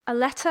A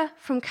letter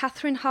from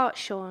Catherine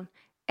Hartshorn,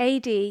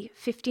 A.D.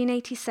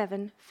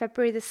 1587,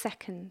 February the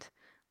 2nd,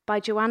 by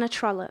Joanna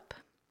Trollope.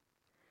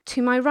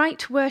 To my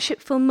right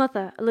worshipful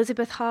mother,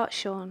 Elizabeth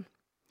Hartshorn.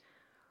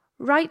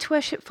 Right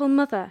worshipful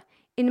mother,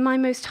 in my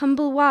most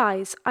humble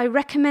wise, I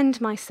recommend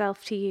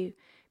myself to you,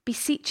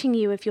 beseeching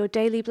you of your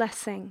daily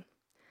blessing.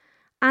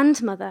 And,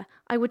 mother,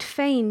 I would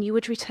fain you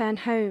would return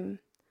home.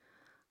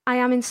 I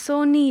am in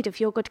sore need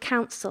of your good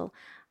counsel,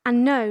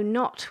 and know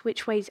not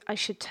which way I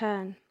should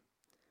turn.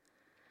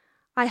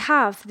 I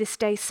have, this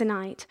day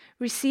se'nnight,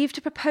 received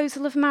a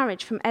proposal of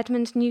marriage from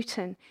Edmund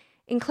Newton,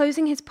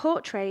 enclosing his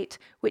portrait,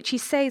 which he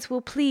says will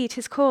plead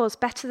his cause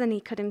better than he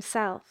could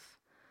himself.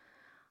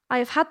 I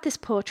have had this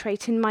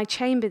portrait in my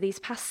chamber these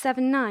past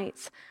 7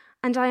 nights,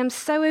 and I am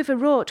so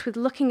overwrought with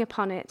looking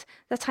upon it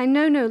that I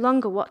know no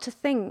longer what to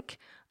think,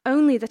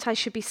 only that I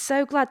should be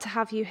so glad to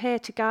have you here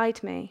to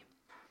guide me.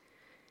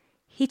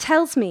 He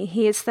tells me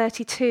he is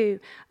 32,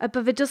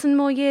 above a dozen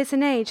more years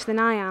in age than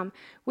I am,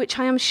 which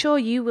I am sure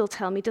you will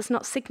tell me does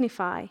not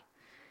signify.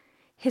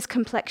 His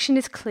complexion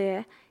is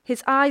clear,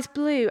 his eyes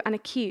blue and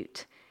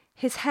acute,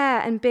 his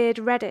hair and beard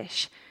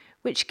reddish,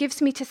 which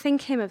gives me to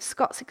think him of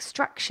Scots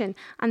extraction,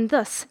 and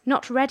thus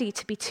not ready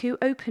to be too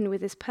open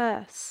with his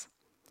purse.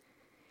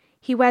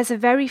 He wears a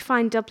very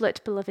fine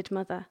doublet, beloved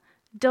mother,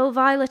 dull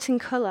violet in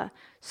colour,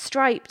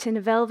 striped in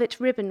a velvet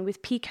ribbon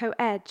with picot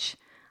edge,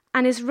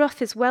 and his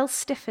ruff is well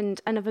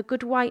stiffened and of a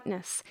good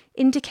whiteness,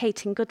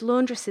 indicating good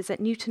laundresses at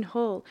Newton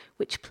Hall,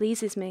 which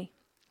pleases me.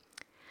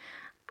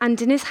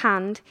 And in his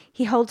hand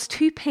he holds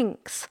 2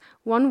 pinks,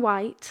 one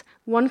white,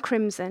 one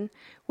crimson,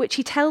 which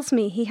he tells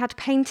me he had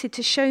painted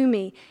to show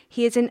me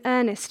he is in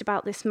earnest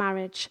about this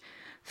marriage,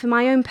 for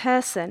my own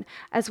person,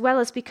 as well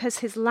as because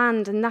his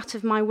land and that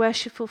of my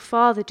worshipful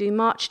father do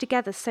march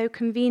together so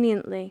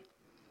conveniently.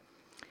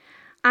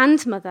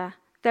 And, mother,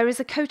 there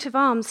is a coat of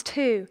arms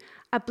too,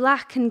 a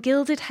black and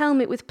gilded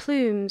helmet with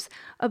plumes,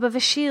 above a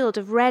shield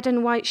of red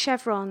and white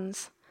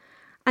chevrons.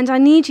 And I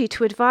need you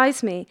to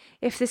advise me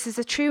if this is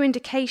a true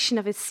indication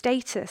of his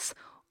status,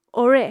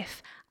 or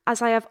if, as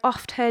I have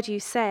oft heard you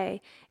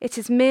say, it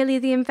is merely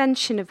the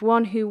invention of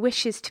one who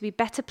wishes to be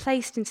better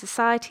placed in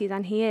society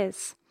than he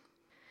is.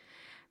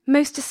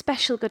 Most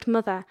especial good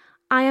mother,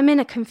 I am in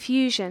a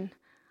confusion.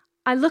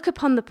 I look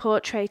upon the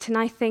portrait and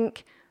I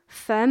think,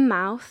 firm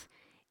mouth,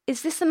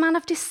 is this a man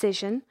of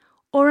decision,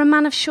 or a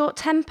man of short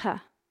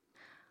temper?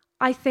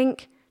 I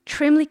think,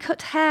 trimly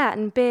cut hair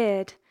and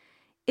beard,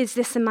 is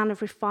this a man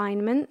of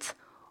refinement,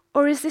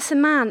 or is this a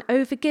man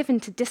overgiven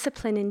to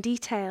discipline in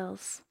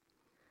details?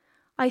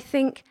 I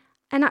think,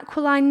 an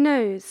aquiline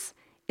nose,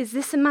 is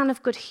this a man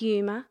of good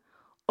humour,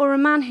 or a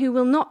man who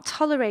will not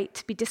tolerate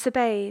to be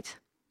disobeyed?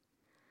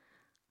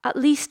 At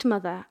least,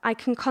 mother, I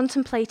can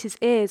contemplate his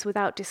ears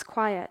without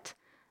disquiet.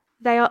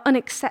 They are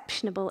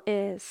unexceptionable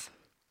ears.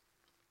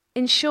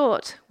 In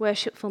short,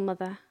 worshipful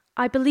mother,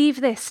 I believe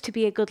this to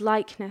be a good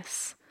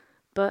likeness.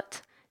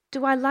 But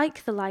do I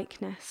like the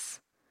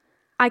likeness?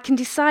 I can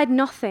decide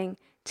nothing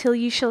till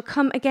you shall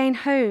come again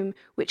home,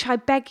 which I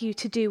beg you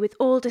to do with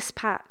all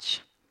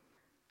dispatch.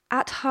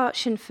 At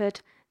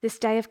Hartshenford, this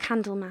day of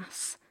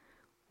Candlemas,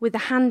 with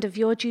the hand of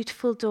your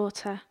dutiful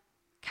daughter,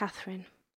 Catherine.